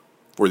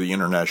For the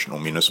International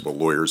Municipal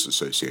Lawyers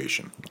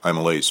Association,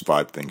 IMLA's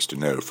 5 Things to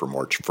Know for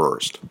March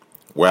 1st.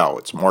 Wow,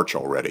 it's March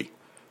already.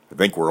 I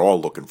think we're all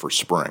looking for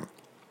spring.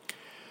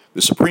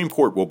 The Supreme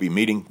Court will be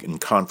meeting in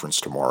conference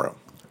tomorrow.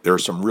 There are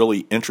some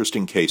really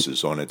interesting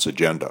cases on its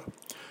agenda.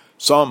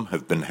 Some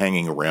have been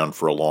hanging around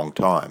for a long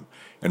time,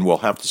 and we'll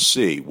have to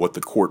see what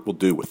the court will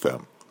do with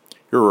them.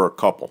 Here are a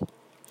couple.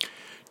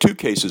 2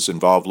 cases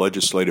involve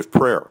legislative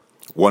prayer.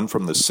 One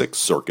from the Sixth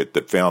Circuit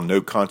that found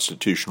no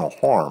constitutional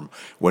harm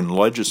when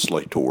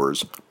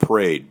legislators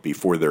prayed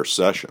before their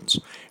sessions,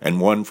 and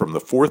one from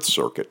the Fourth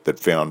Circuit that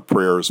found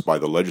prayers by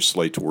the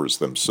legislators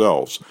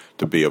themselves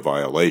to be a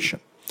violation.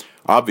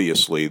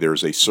 Obviously,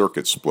 there's a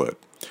circuit split,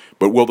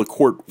 but will the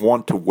court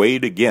want to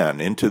wade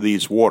again into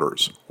these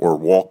waters or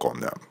walk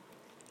on them?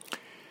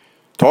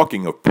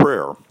 Talking of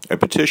prayer, a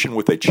petition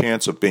with a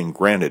chance of being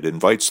granted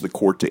invites the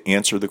court to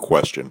answer the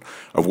question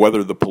of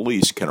whether the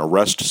police can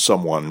arrest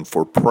someone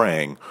for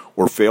praying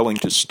or failing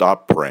to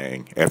stop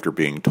praying after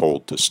being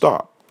told to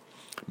stop.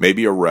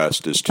 Maybe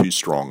arrest is too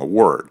strong a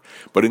word,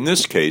 but in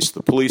this case,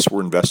 the police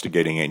were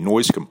investigating a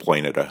noise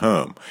complaint at a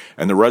home,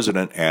 and the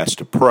resident asked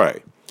to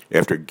pray.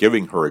 After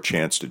giving her a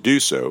chance to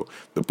do so,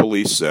 the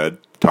police said,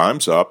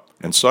 "Time's up,"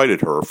 and cited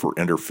her for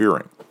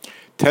interfering.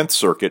 10th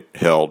Circuit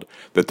held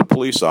that the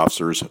police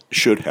officers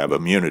should have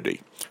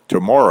immunity.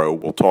 Tomorrow,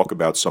 we'll talk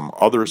about some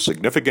other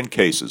significant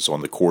cases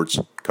on the court's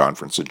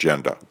conference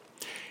agenda.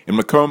 In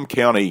Macomb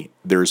County,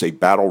 there's a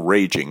battle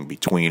raging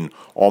between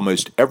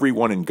almost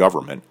everyone in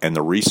government and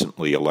the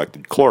recently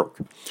elected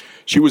clerk.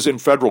 She was in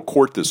federal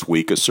court this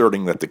week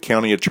asserting that the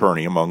county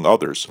attorney, among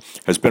others,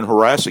 has been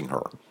harassing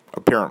her,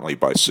 apparently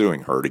by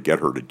suing her to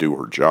get her to do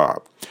her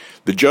job.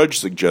 The judge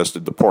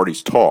suggested the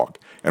parties talk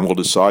and will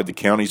decide the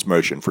county's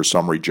motion for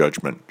summary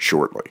judgment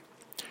shortly.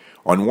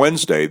 On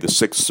Wednesday, the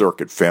Sixth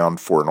Circuit found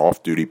for an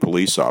off-duty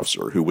police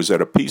officer who was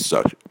at a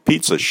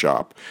pizza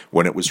shop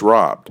when it was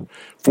robbed.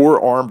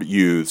 4 armed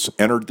youths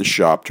entered the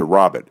shop to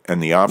rob it, and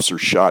the officer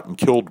shot and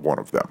killed one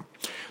of them.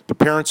 The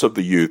parents of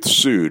the youth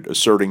sued,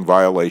 asserting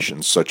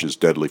violations such as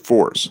deadly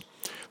force.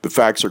 The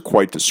facts are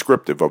quite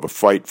descriptive of a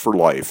fight for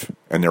life,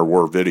 and there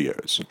were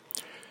videos.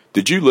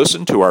 Did you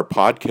listen to our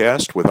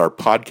podcast with our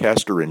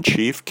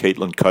podcaster-in-chief,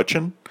 Caitlin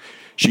Cutchin?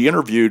 She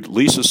interviewed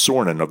Lisa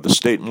Sornin of the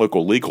State and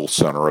Local Legal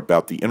Center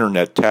about the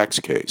Internet tax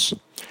case.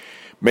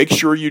 Make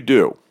sure you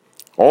do.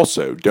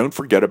 Also, don't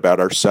forget about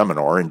our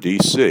seminar in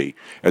D.C.,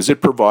 as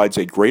it provides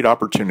a great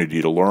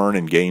opportunity to learn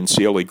and gain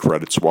CLE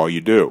credits while you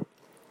do.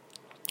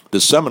 The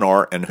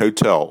seminar and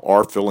hotel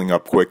are filling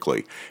up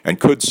quickly and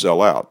could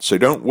sell out, so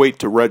don't wait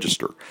to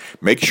register.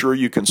 Make sure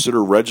you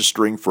consider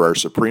registering for our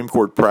Supreme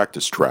Court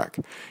practice track.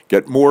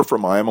 Get more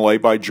from IMLA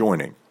by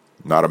joining.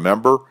 Not a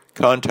member?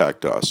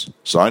 Contact us.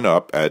 Sign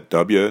up at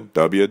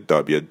www.imla.org.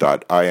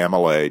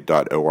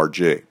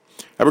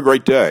 Have a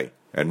great day,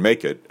 and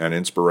make it an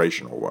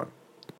inspirational one.